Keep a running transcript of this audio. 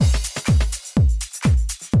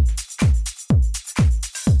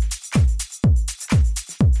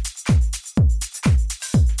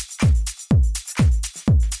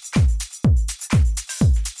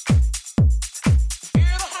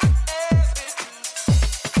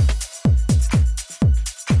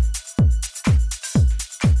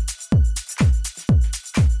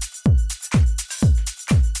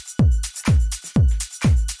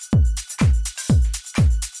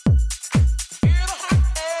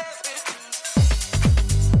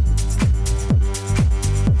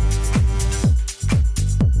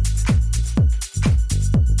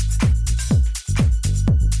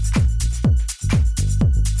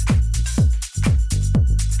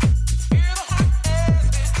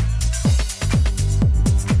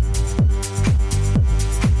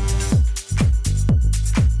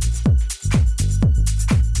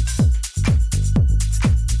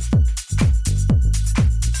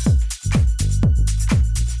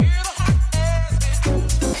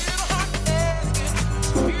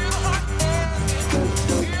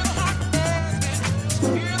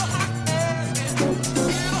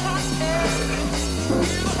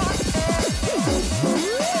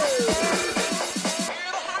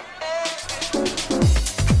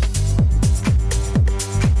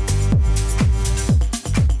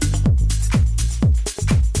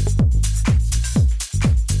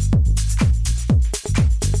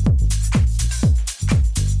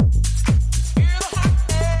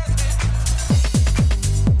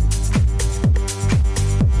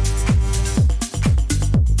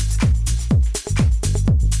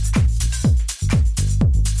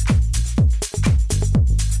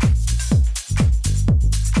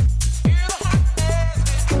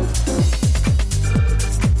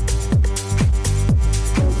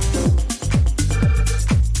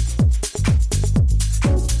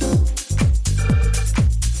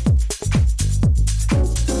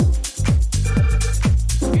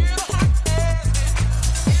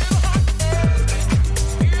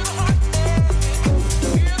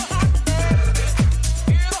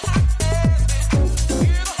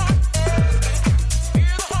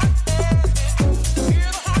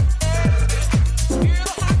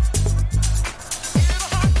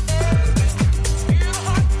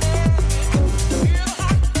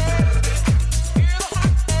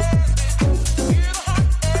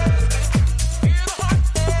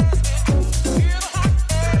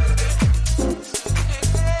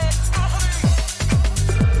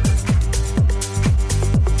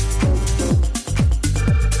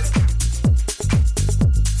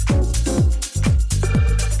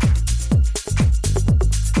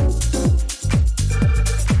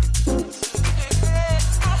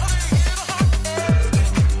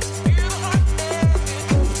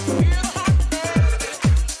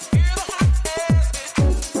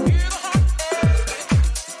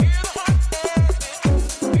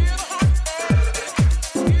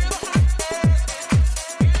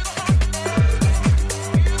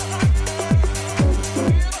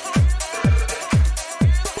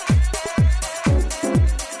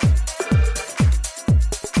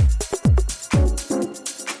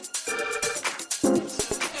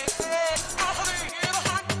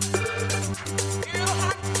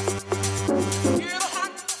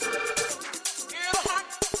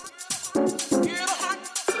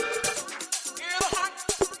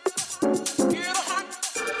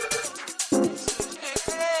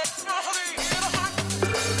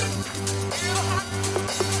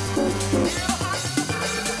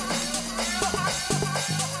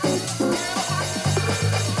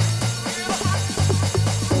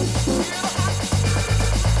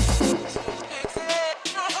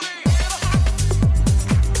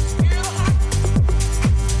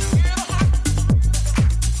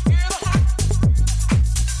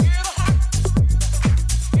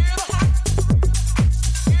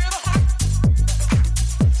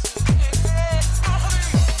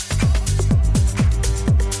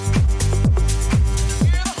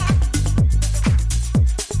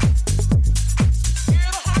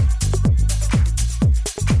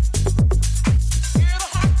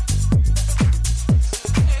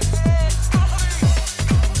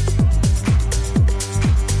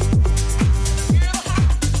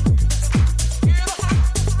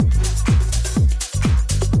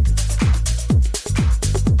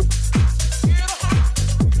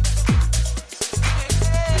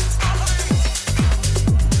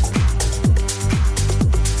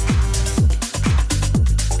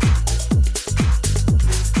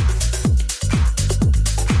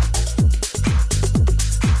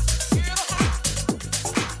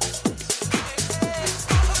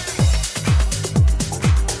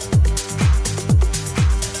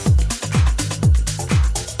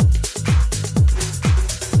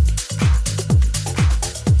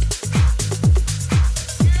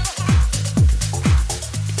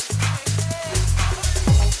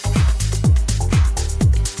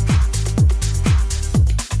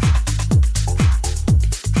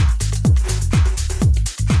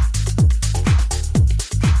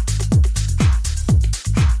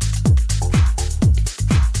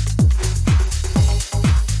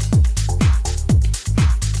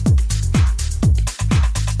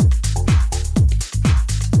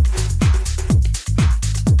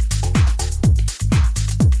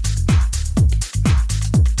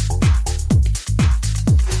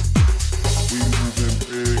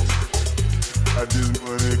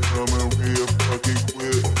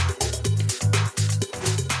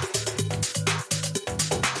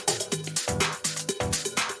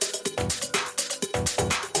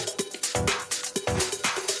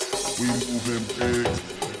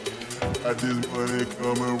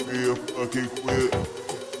real fucking quick,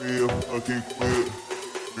 real fucking quick,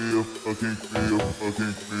 real fucking, real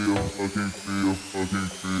fucking, real fucking, real fucking,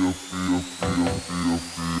 real, real, real, real,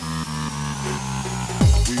 real.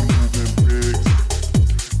 We moving bricks,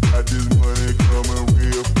 got this money coming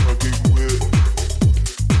real fucking quick.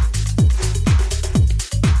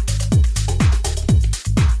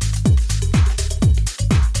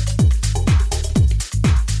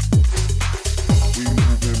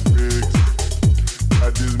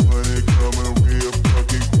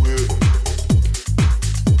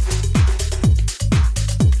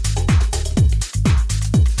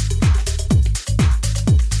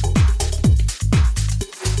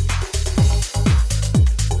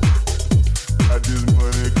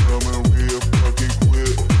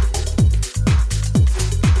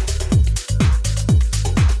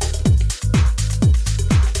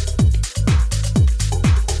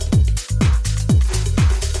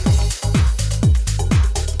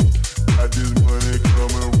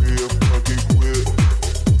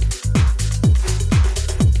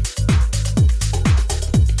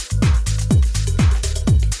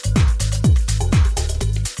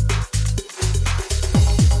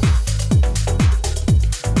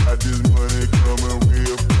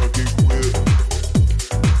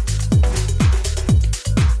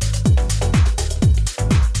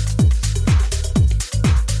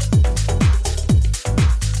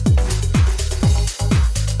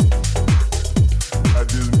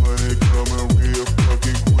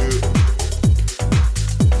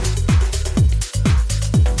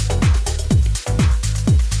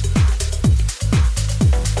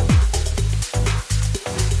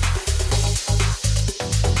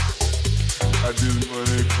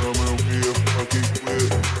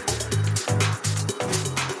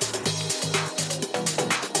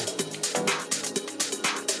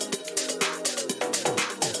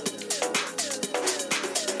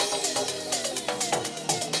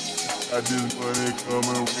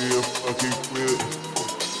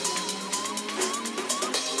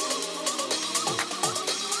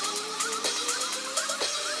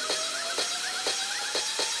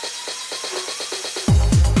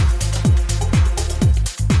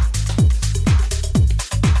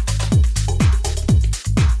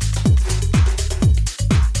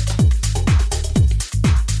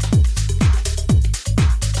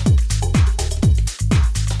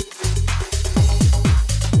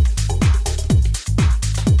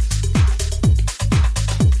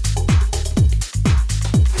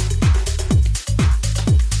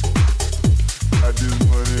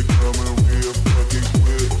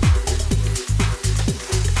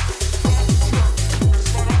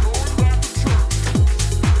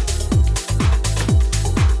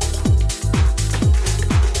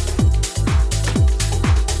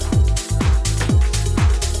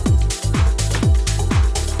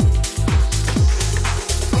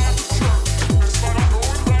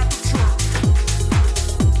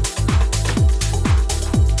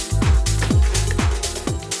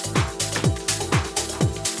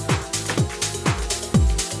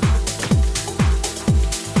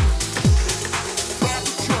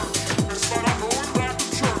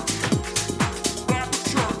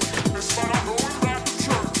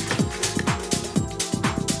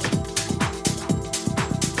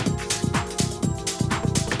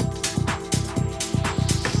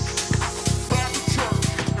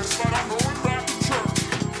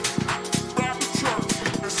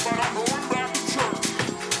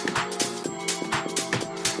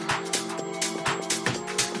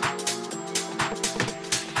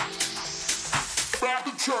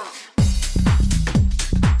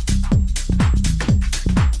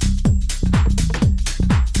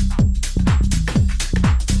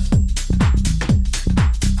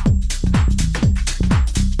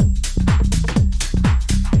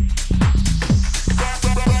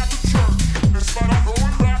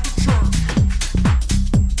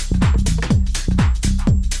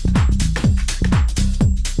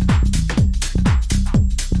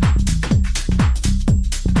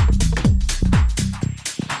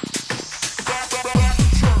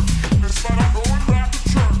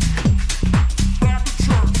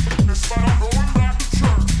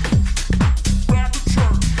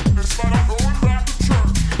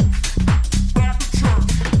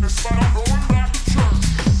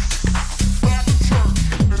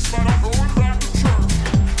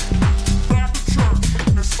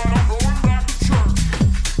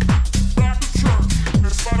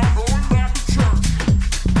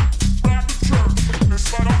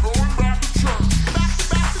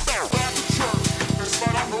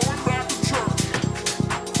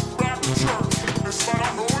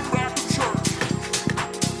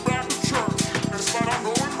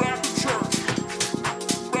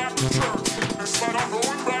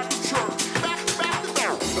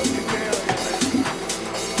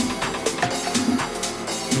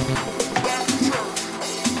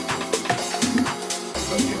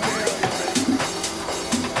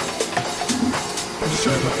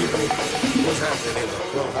 What's happening?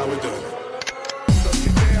 Well, how we doing?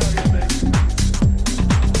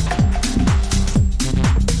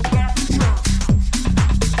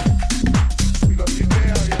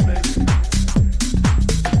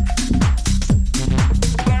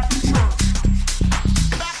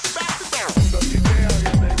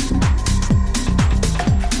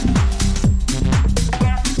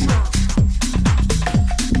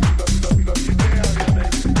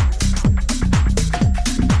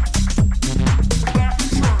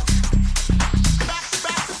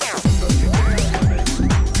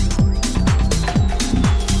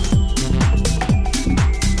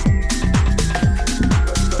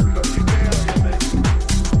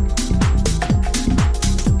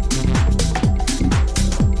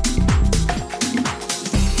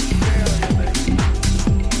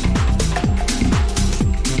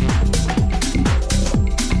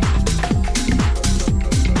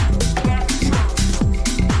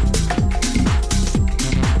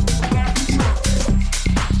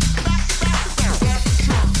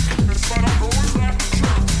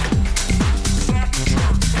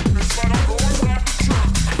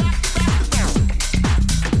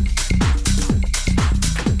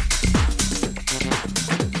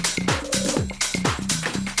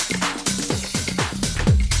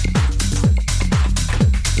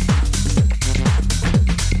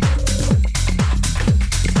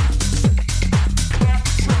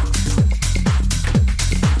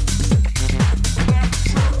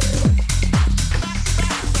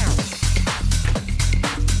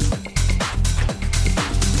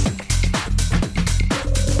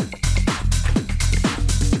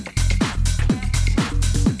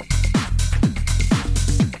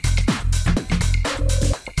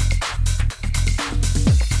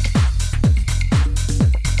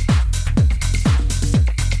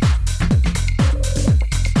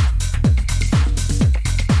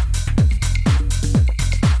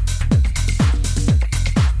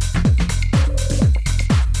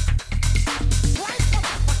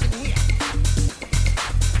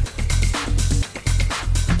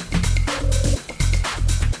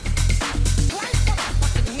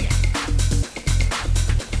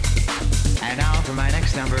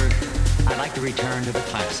 Return to the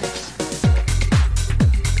classics.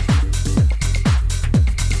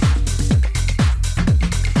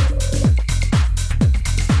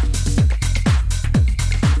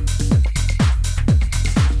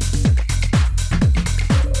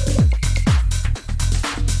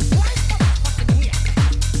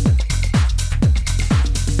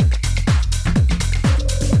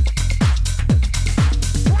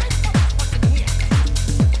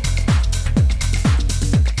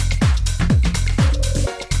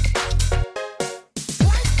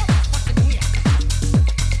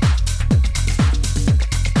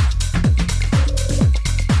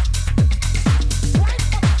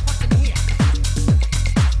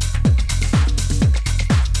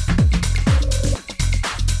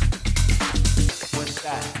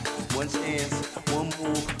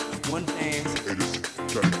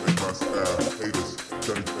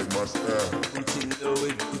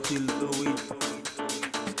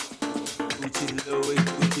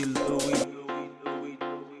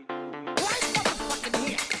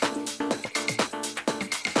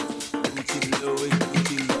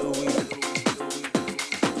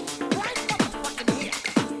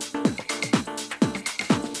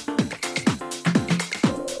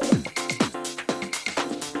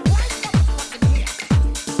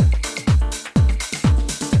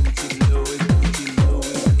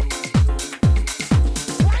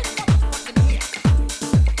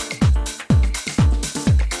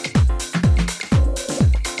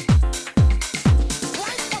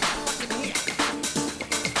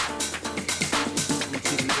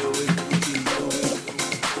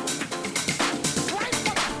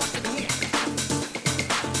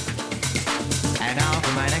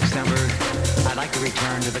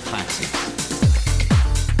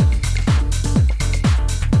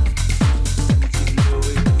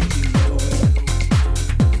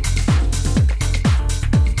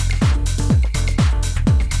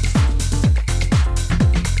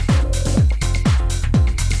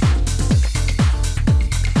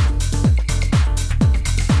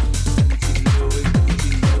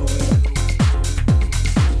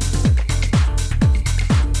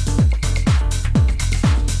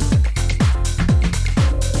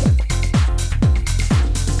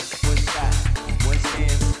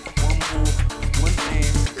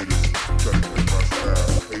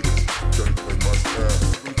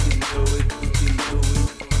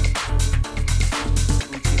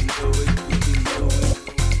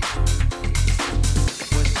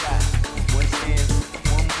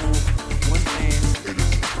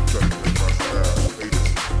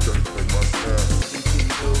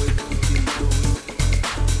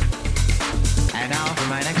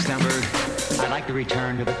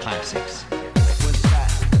 return to the classics. One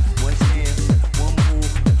shot, one chance, one move,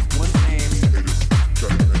 one name. Haters try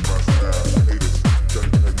to take my style. Haters try to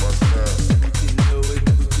take my style. We can do it,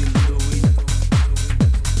 we can do it.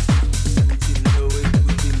 We can do it,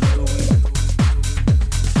 we can do it.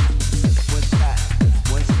 One shot,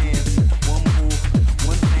 one chance, one move,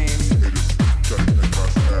 one name. Haters try to take my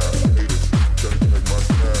style. Haters try to take my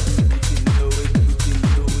style. We can do it, we can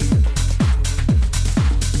do it.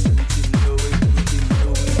 We can do it, we can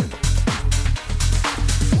do it.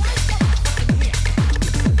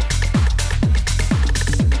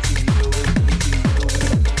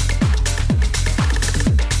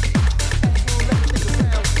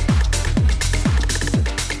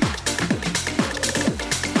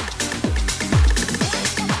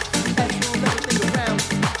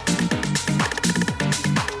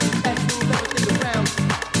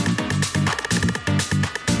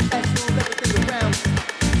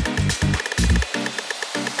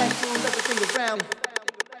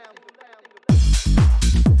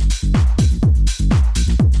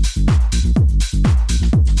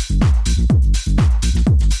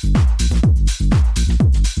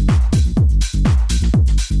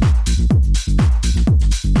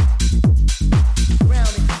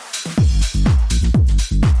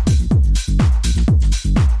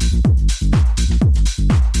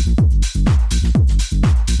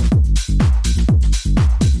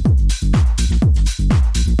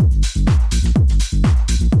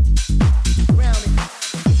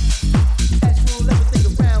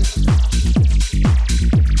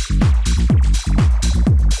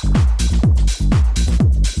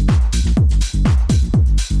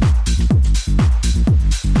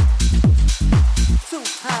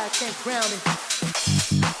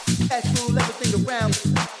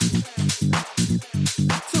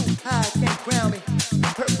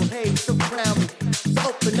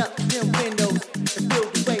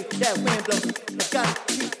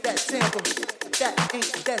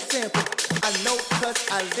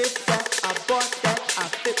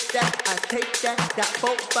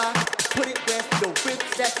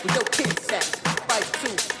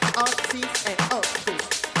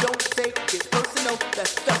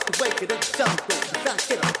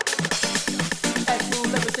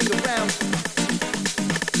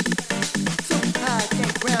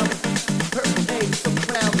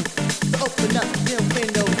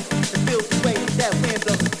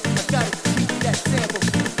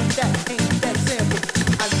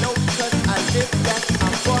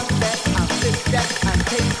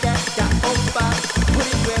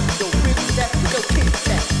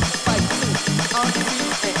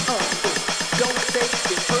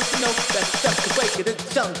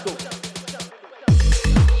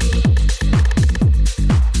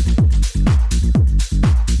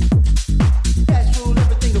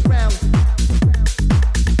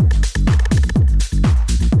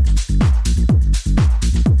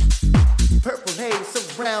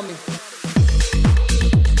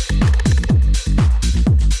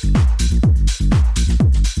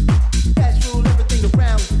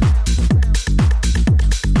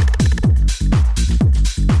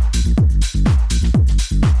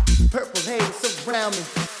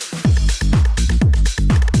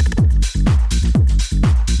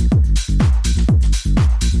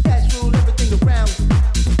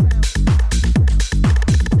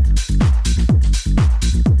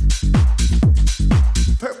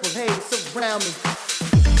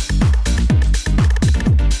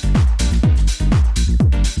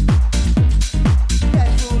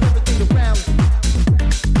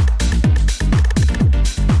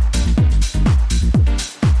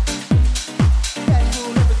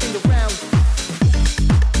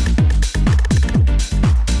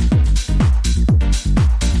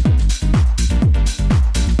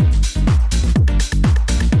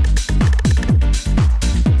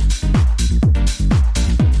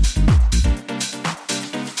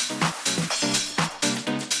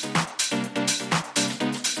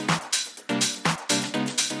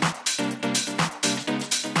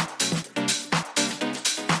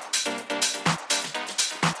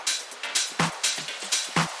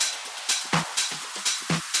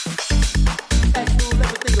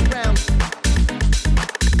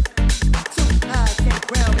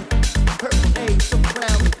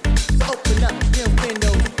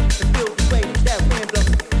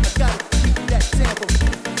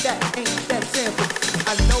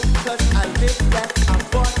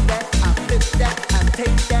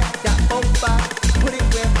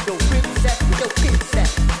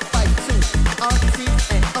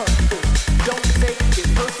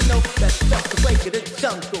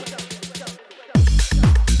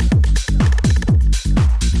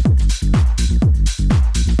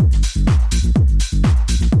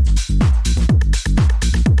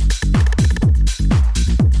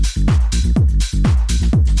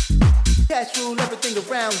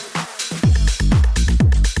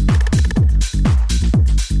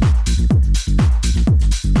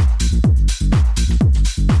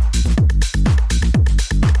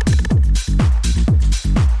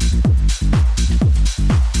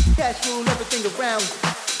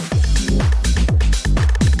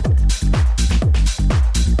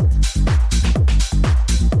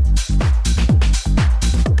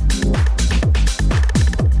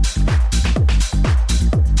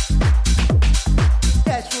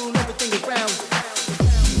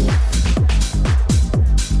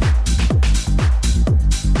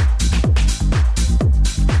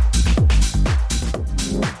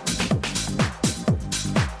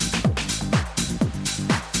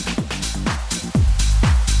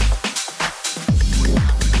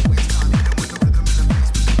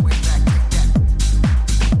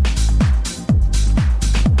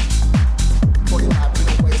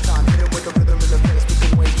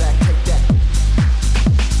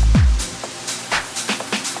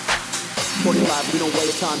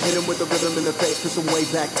 in the face, put some way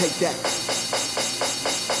back, take that.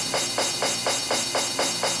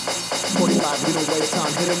 45, we don't waste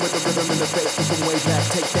time, hit him with the rhythm in the face, put some way back,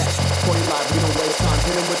 take that. 45, we don't waste time,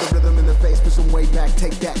 hit him with the rhythm in the face, put some way back,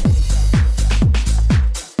 take that.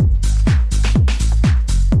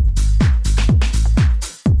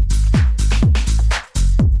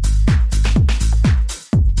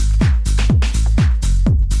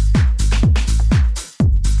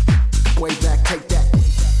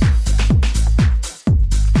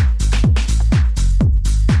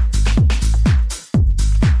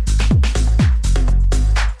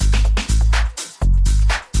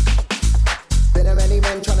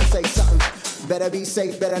 Better be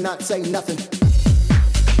safe, better not say nothing.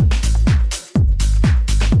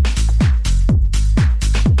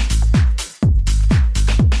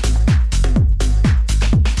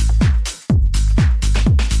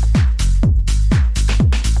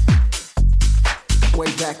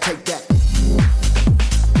 Way back, take that.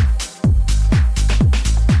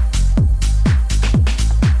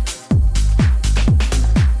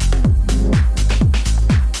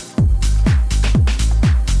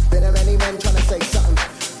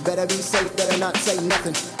 Better be safe, better not say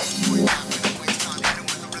nothing. 45, we don't waste time, hit him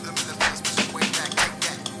with the rhythm in the face, put some way back, take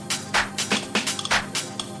that.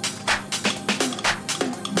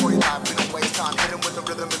 45, we don't waste time, hit him with the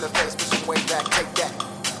rhythm in the face, put some way back, take that.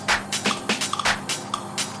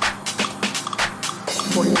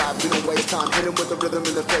 45, we don't waste time, hit him with the rhythm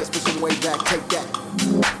in the face, put some way back, take that.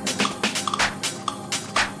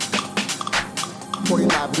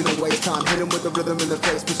 45, we don't waste time, hit him with the rhythm in the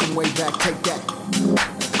face, put some way back, take that.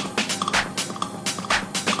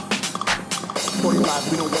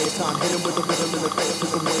 45, we don't waste time, hit him with the rhythm in the face, put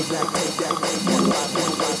some way back, take that. 45, we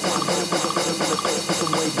don't waste time, hit him with the rhythm in the face, put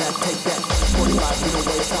some way back, take that. 45, we don't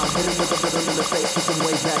waste time, hit him with the rhythm in the face, put some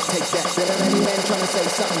way back, take that. Better any man trying to say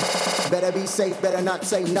something, better be safe, better not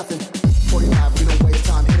say nothing. 45, we don't waste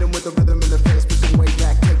time, hit him with the rhythm in the face, put some way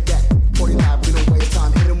back, take that. 45, we don't waste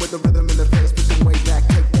time, hit him with the rhythm in the face, put some way back,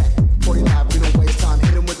 take that. 45, we don't waste time,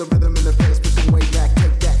 hit him with the rhythm in the face, put some way back,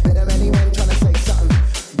 take that. Better any man trying to say something,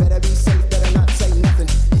 better be safe, better not say nothing.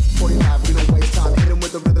 45, we don't waste time, hit him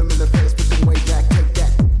with the rhythm in the face, put some way back, take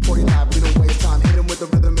that. 45, we don't waste time, hit him with the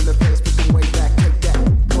rhythm in the face, put some way back, take that.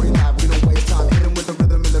 45, we don't waste time, hit him with the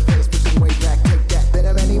rhythm in the face, put some way back, take that.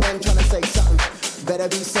 Better any man trying to say something, better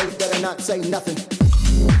be safe, better not say nothing.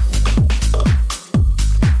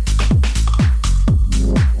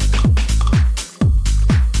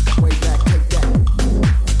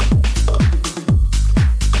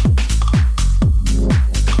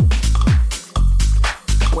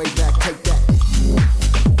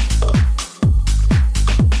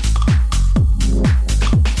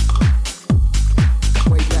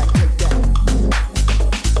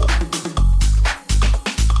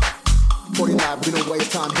 We don't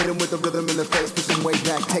waste time, hit him with the rhythm in the face, put some way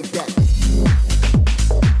back, take that.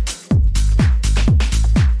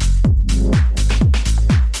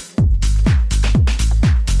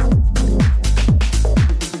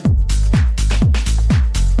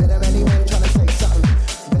 Better any man trying to say something,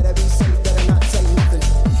 better be safe, better not say nothing.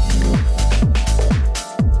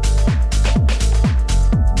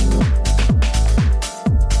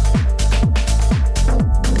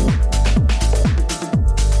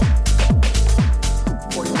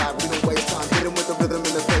 45, we don't waste time, hit him with the rhythm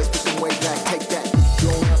in the face, put some way back, take that.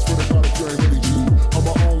 Don't ask for the God if you ain't ready, G. I'm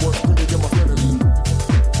my own worst critic and my enemy.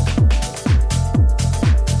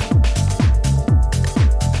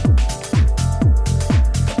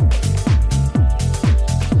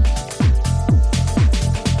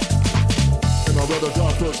 And I'd rather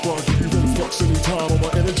die first, while I give you any fucks any time on my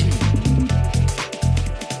energy.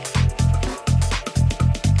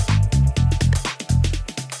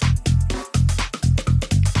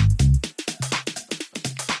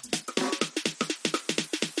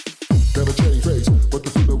 Never change face, but the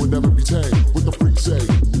feeling would never be tamed. What the freak say?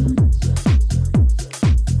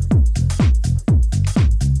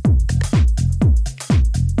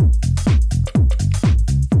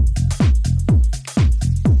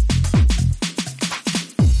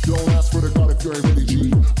 Don't ask for the God if you ain't ready,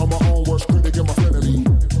 G. I'm my own worst critic and my enemy.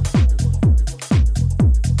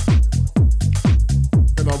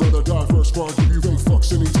 And I'd rather die first, while I give you any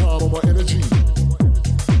fucks any time on my energy.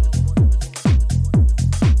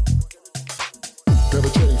 Never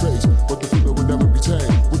change face, but the feeling would never be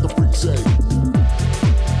tamed. What the freak say?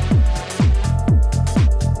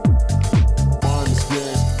 Mind is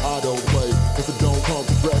games, I don't play. If it don't come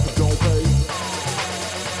to breath, it don't pay.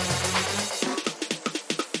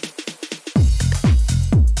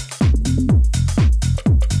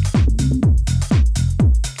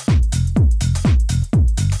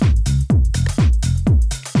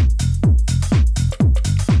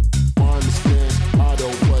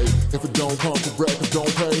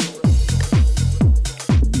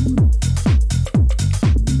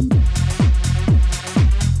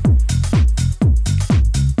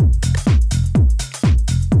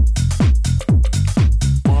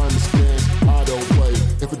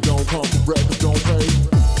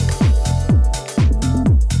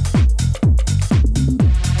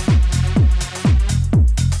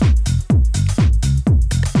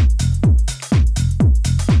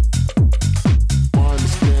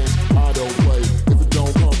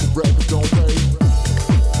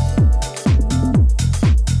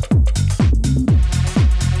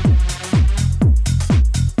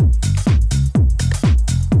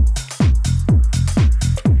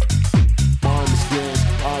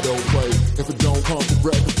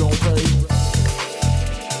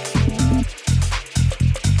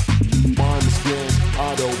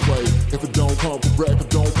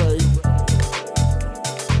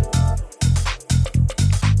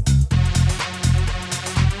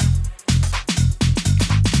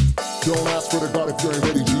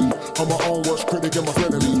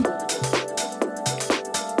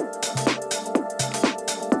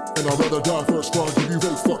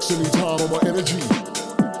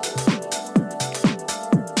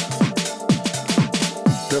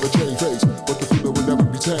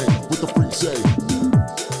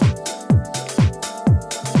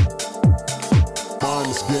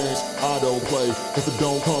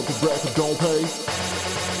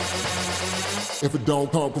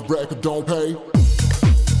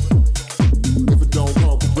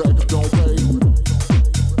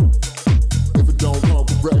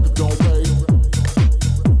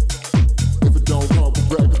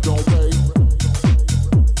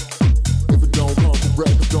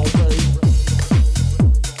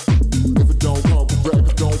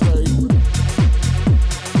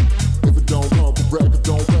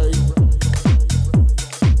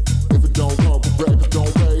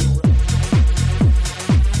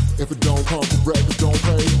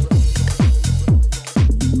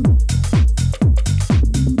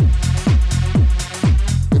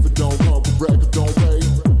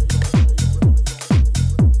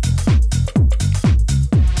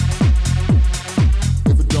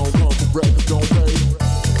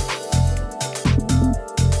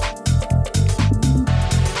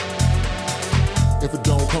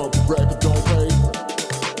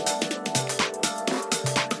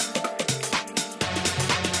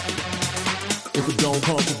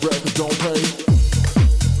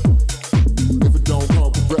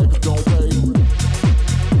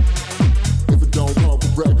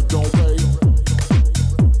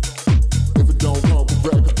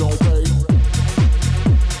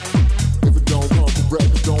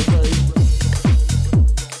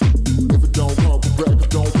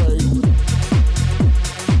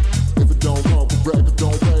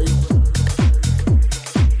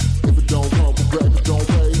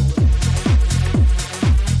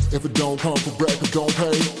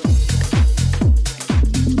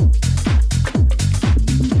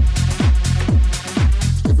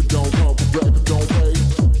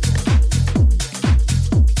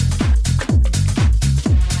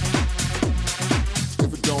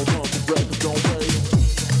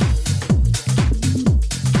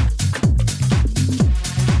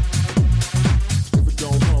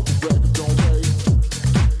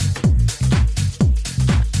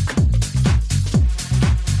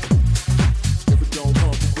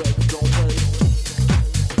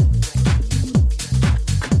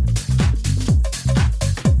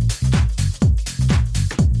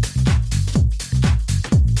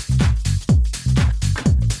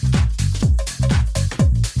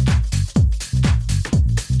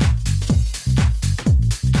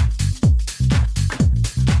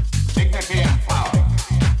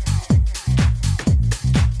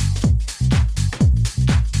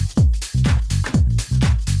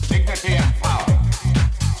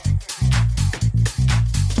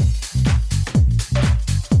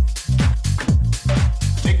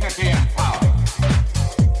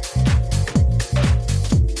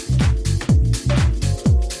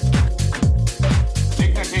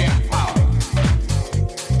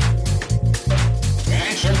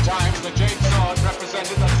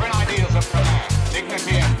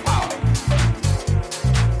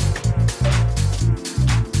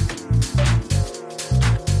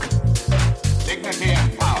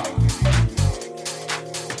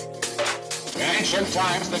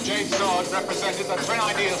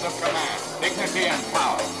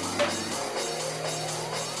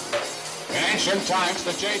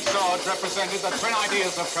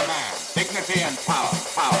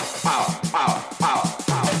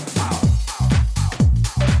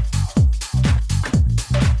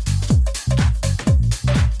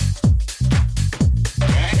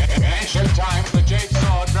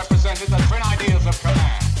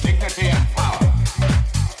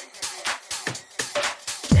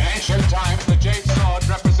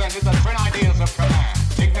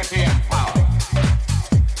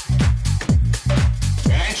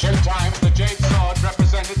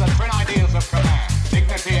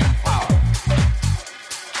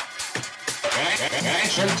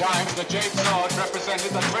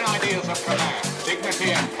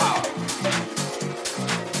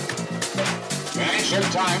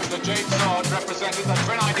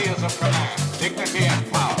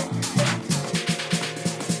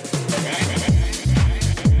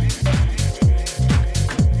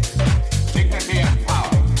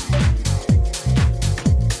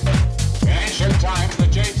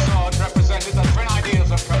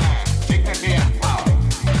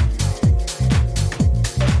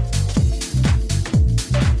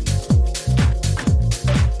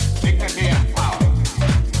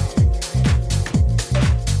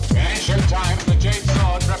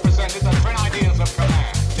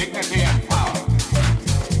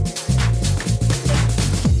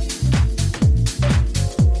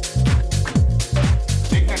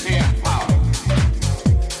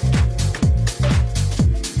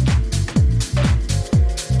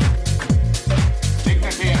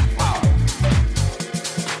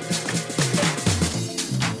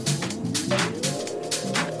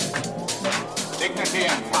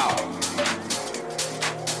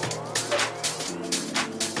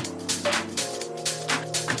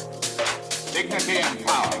 dignity and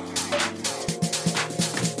power.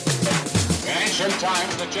 In ancient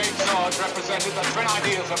times, the jade sword represented the twin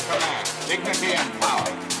ideals of command, dignity and power.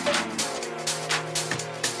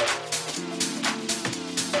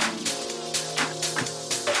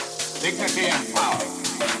 Dignity and power.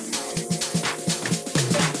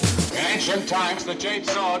 In ancient times, the jade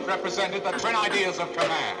sword represented the twin ideals of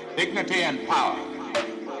command, dignity and power.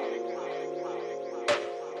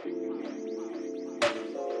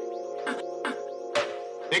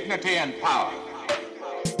 Dignity and power.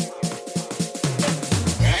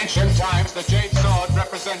 In ancient times, the jade sword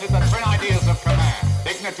represented the twin ideals of command,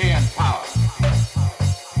 dignity and power.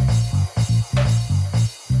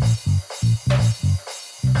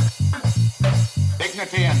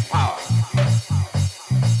 Dignity and power.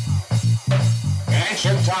 In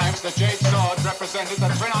ancient times, the jade sword represented the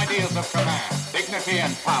twin ideals of command, dignity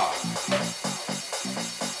and power.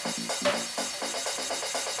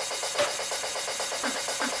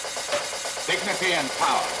 Dignity and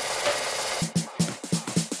power.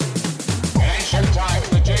 In ancient times,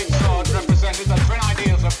 the jade sword represented the twin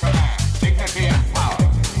ideals of command, dignity and power.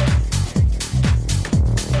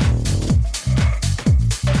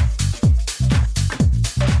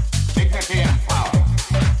 Dignity and power.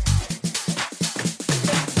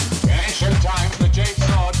 In ancient times, the jade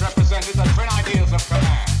sword represented the twin ideals of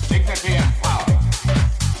command, dignity and power.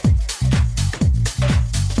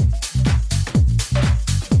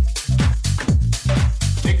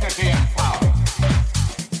 Dignity and power.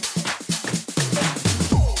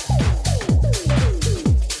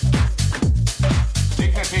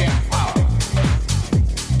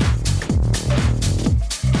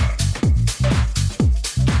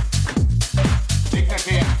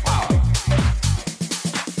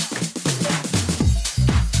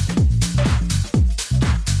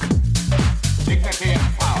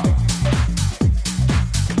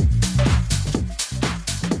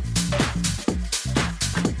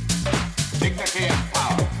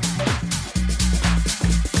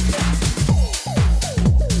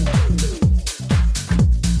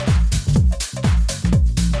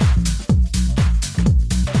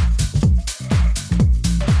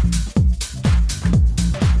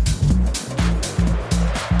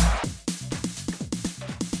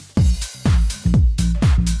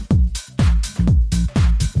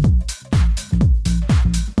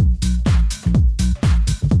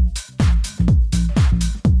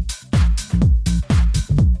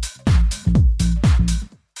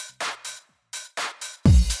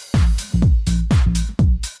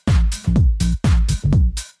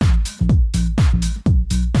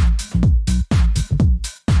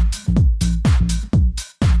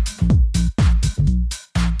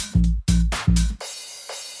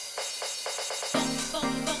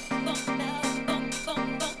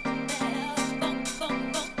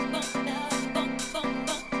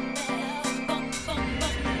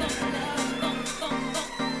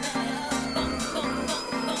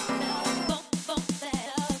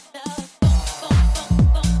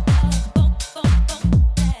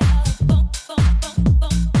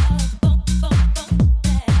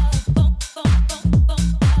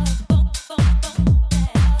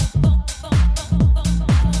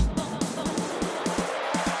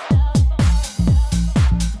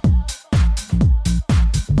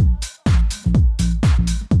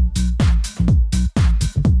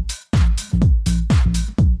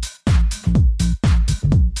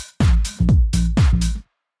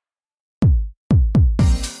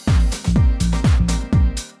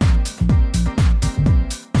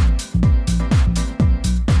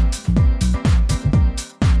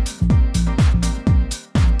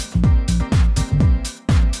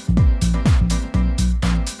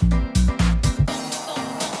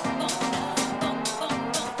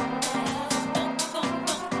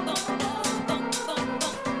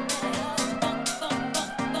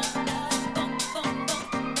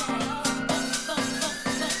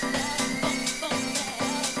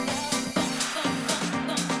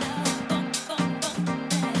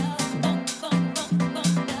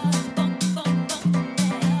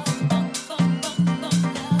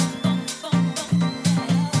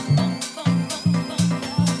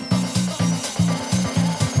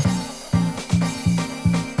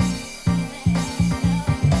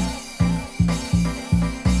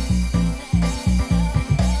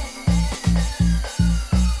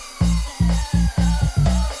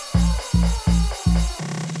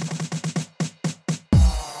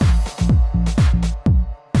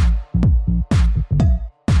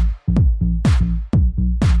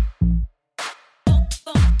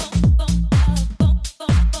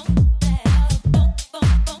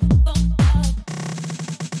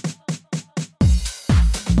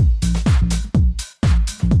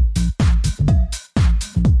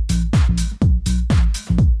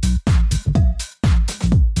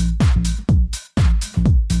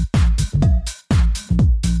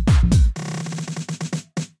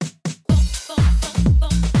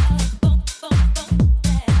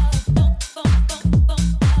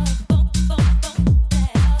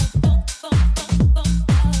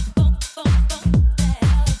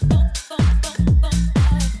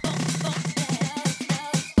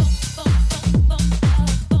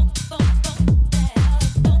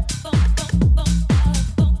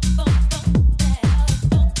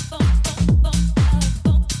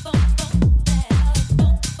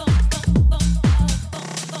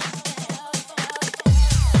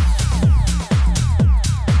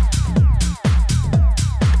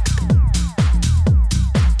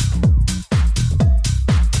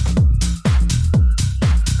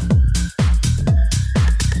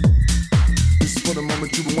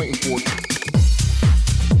 moment you've been waiting for.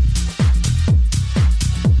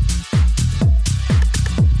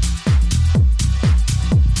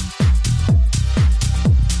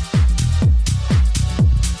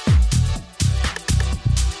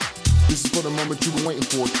 This is for the moment you've been waiting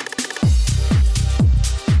for.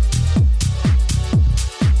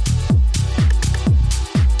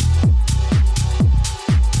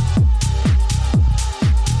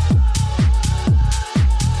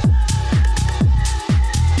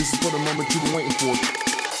 This is for the moment you've been waiting for.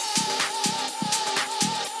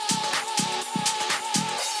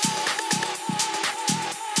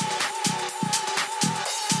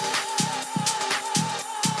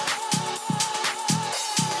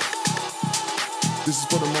 This is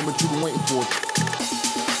for the moment you've been waiting for.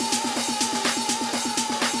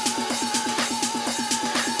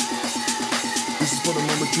 This is for the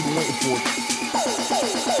moment you've been waiting for.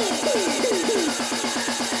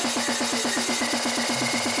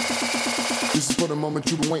 This is for the moment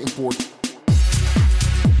you've been waiting for.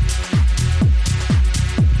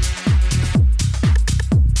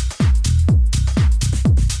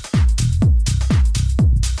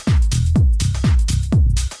 This is for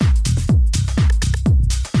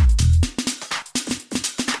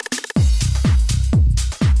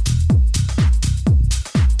the moment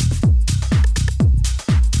you've been waiting for.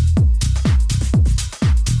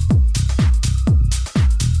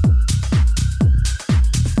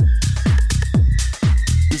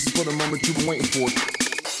 This is for the moment you've been waiting for.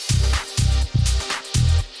 This is for the moment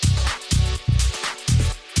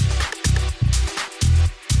you've been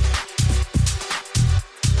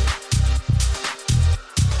waiting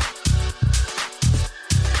for.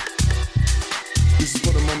 This is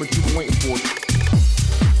for the moment you've been waiting for.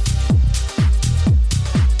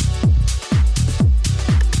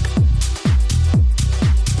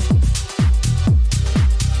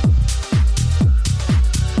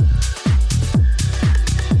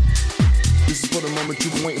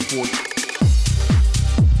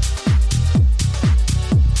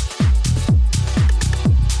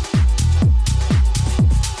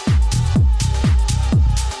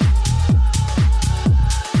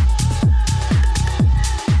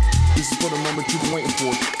 This is for the moment you've been waiting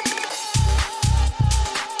for.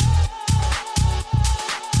 This is for the moment you've been waiting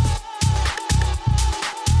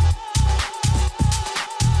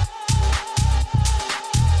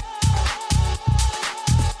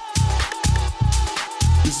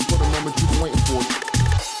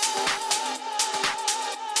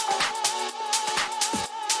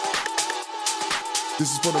for. This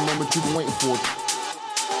is for the moment you've been waiting for.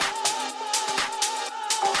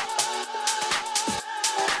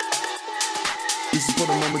 This is for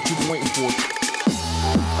the moment you've been waiting for.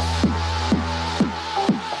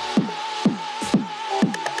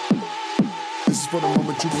 This is for the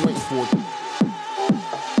moment you've been waiting for.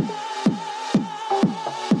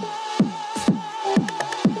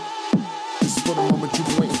 This is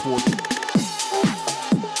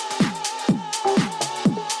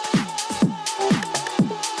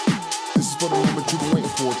for the moment you've been waiting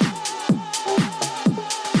for.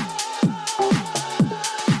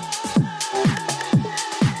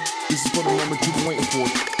 This is for the moment you've been waiting for.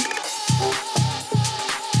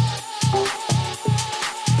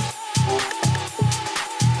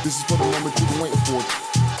 This is for the moment you've been waiting for. This is for the moment you've been waiting for.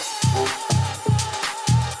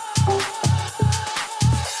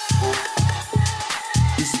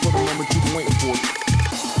 This is for the moment you've been waiting for.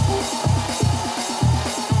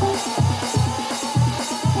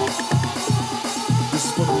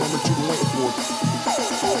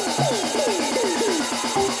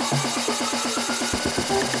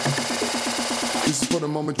 This is for the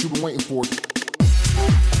moment you've been waiting for.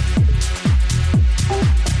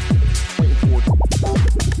 Waiting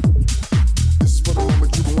for. This is for the moment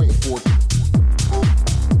you've been waiting for. Waiting for.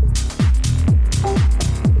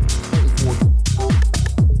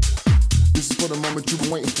 This is for the moment you've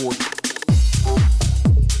been waiting for.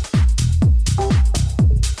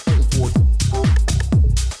 Waiting for.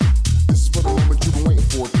 This is for the moment you've been waiting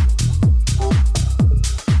for.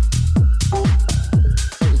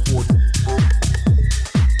 Waiting for.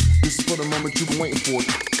 This is for the moment you've been waiting for.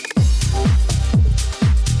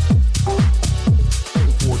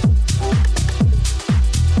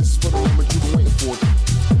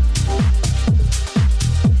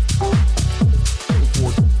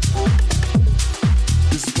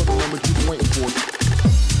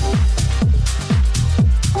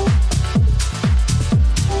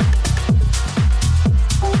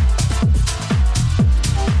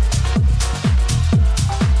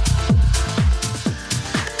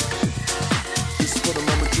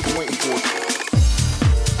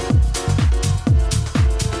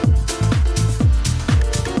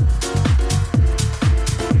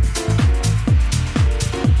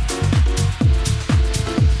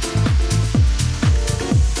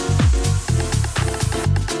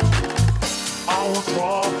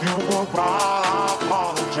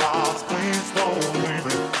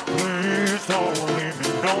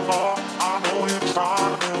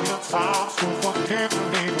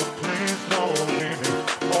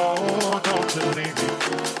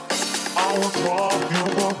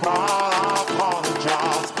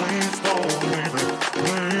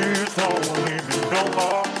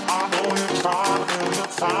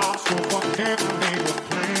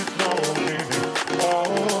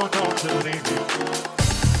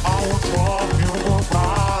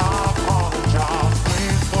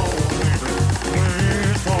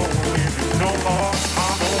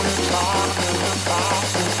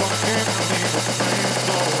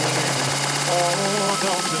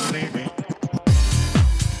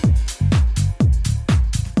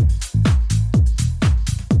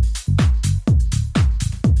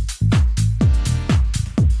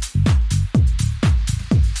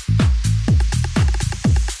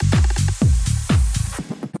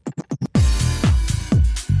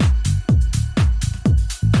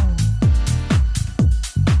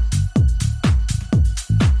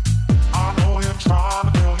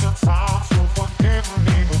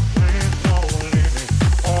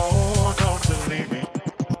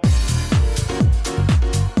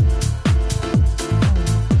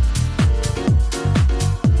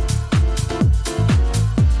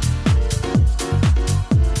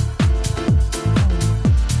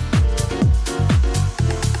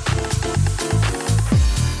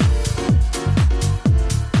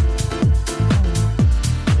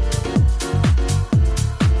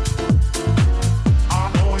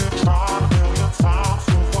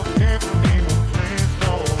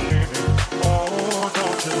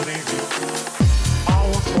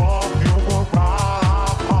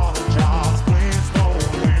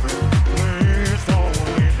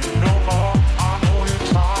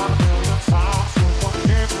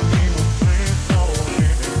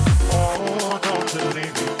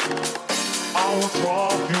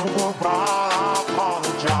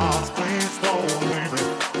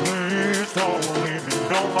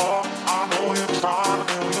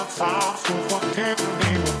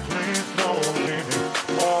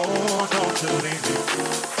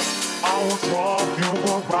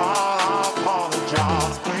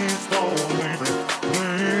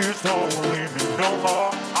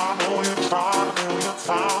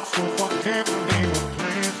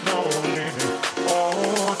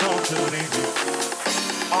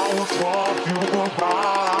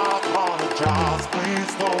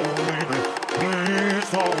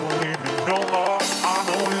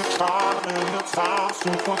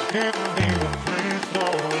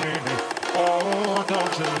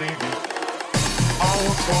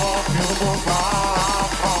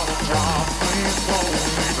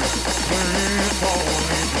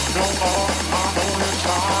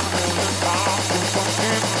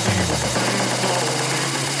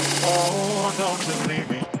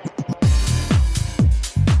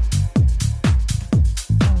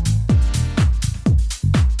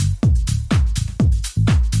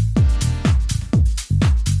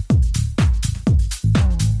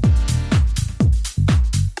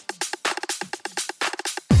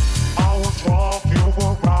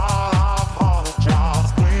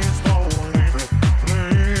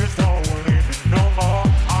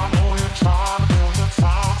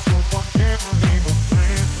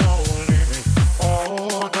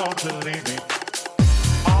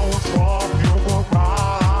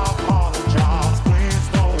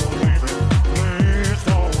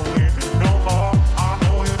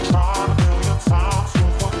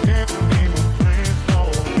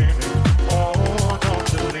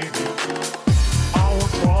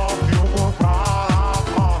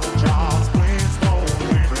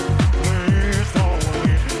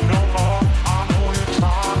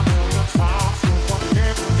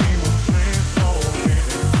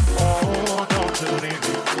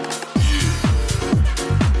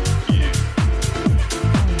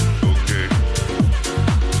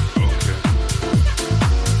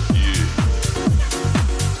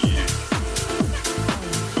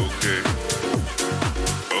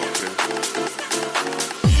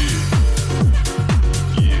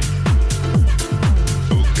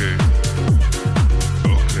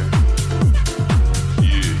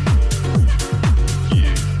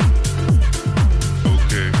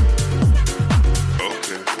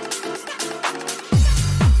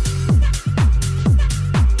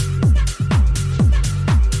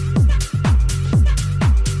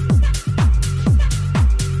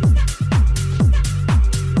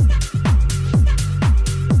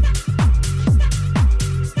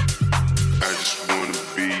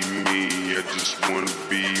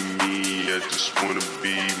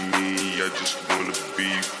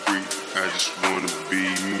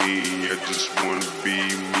 just wanna be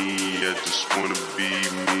me. I just wanna be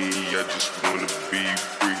me. I just wanna be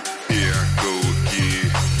free. Here I go again.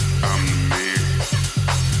 I'm the man.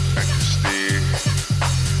 I can stand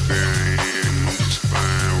where I am. I'm just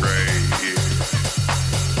fine right here.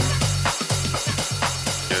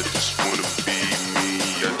 I just wanna be me.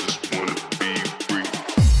 I just wanna be free.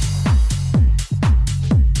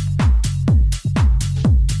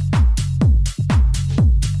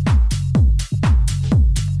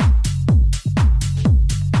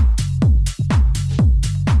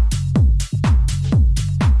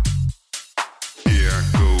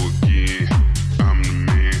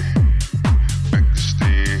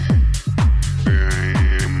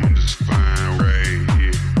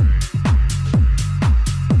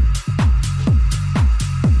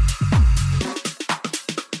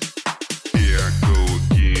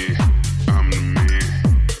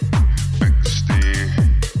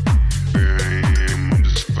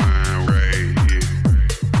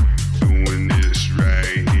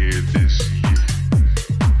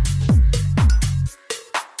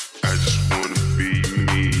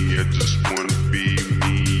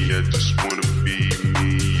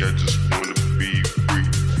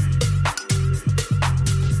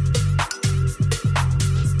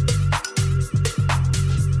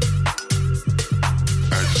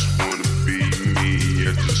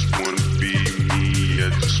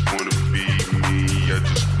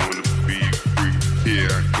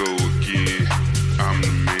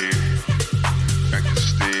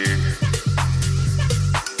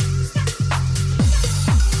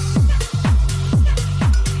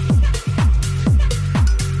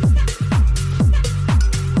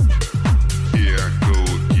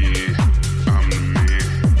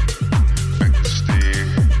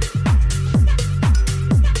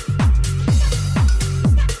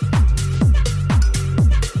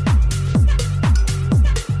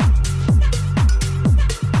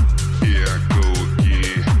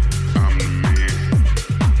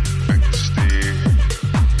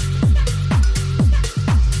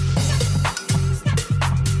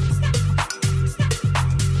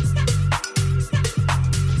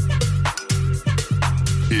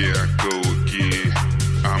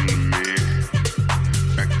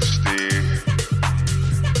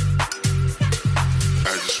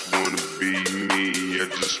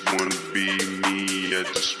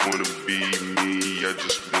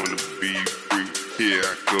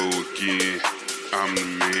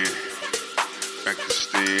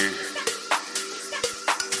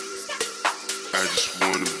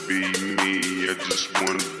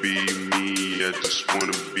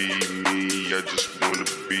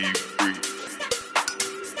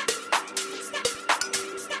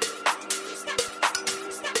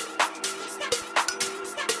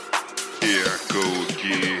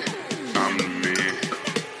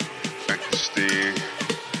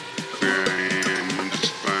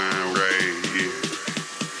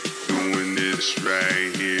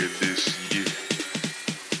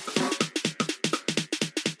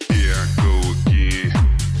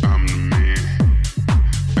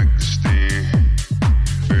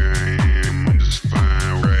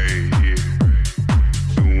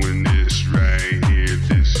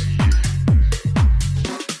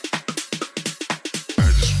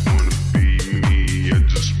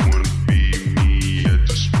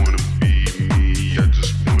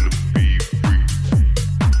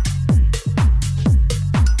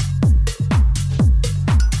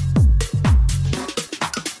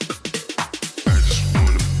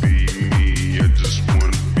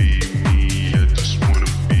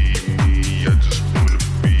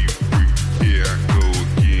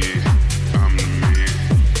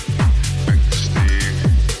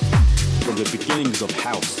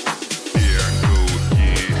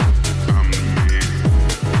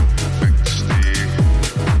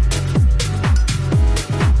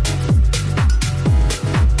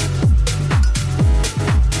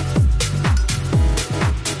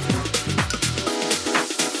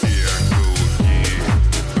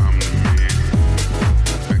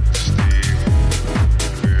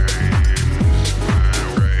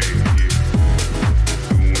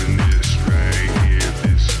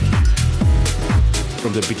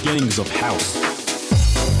 Beginnings of house.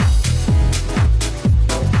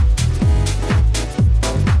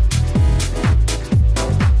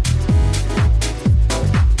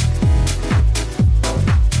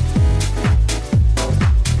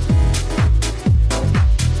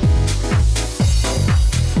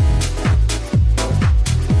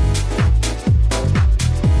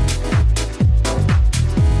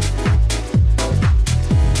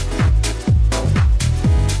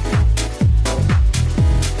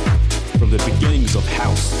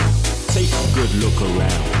 good look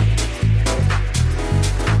around.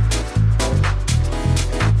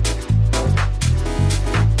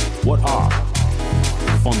 What are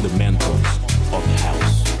the fundamentals of the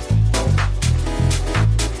house?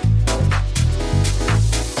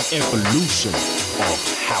 Evolution of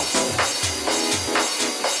house.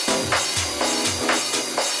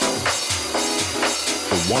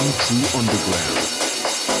 The one true underground.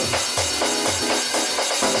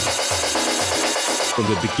 From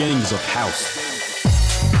the beginnings of house.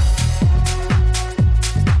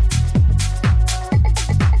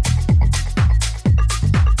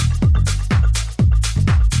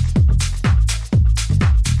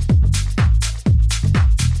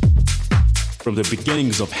 From the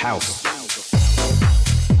beginnings of house.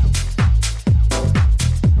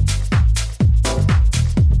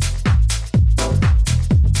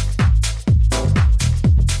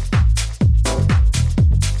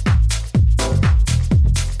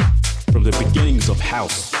 From the beginnings of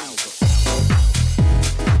house.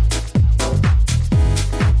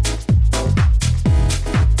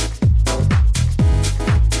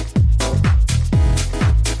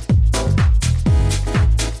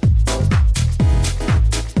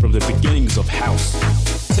 From the beginnings of house.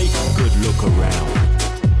 Take a good look around.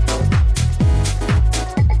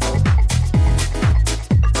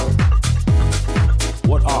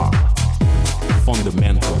 What are the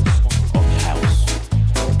fundamentals of the house?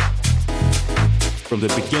 From the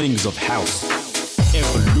beginnings of house.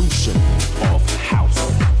 Evolution of house.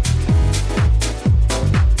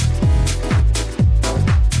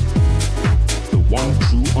 The one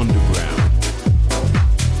true underground.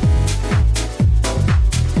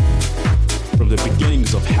 From the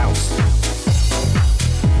beginnings of house.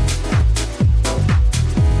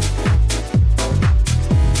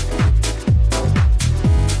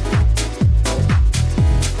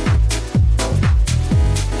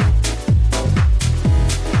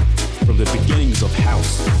 From the beginnings of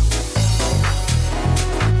house.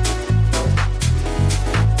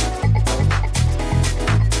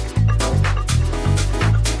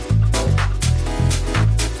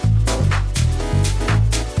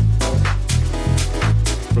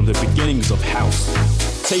 From the beginnings of house.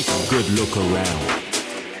 Take a good look around.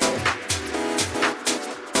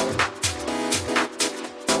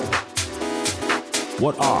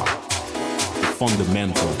 What are the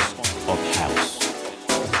fundamentals of house?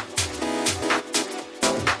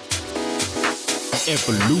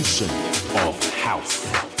 Evolution of house.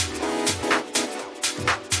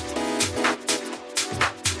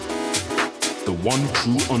 The one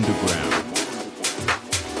true underground.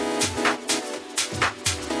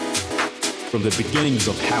 From the beginnings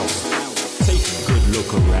of house. Take a good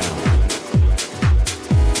look around.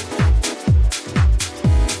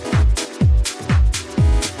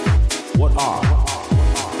 What are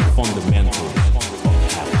the fundamentals of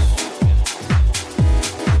house?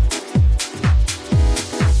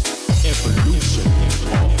 Evolution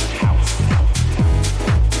of house.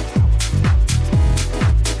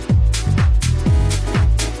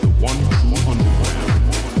 The one true underground.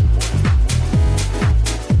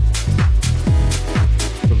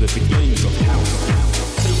 From the beginnings of house.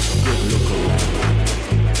 Take a good look around.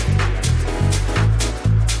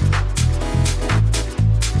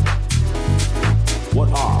 What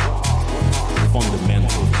are the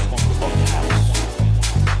fundamentals of the house?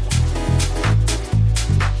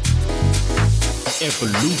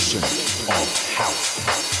 Evolution of house.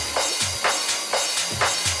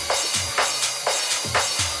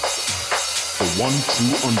 The one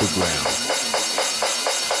true underground.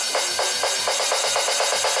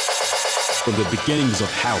 From the beginnings of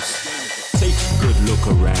house. Take a good look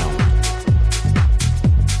around.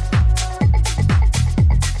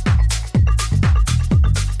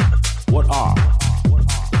 What are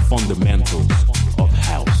the fundamentals of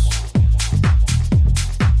house?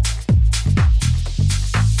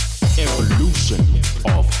 Evolution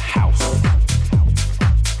of house.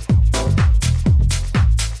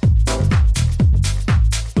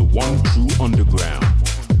 The one true underground.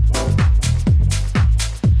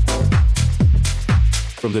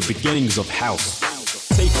 From the beginnings of house.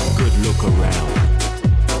 Take a good look around.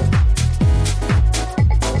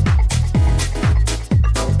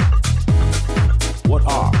 What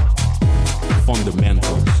are the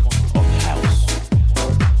fundamentals of house?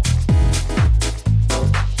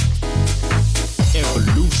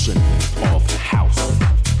 Evolution of house.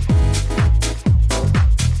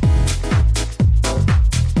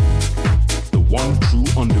 The one true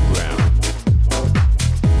underground.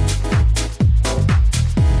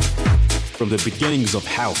 From the beginnings of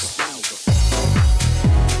house.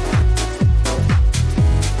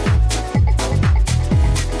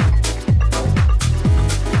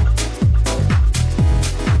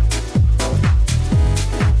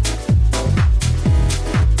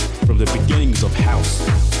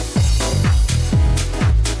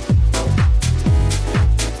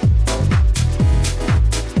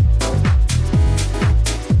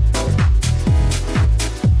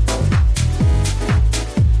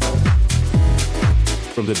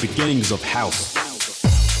 from the beginnings of house.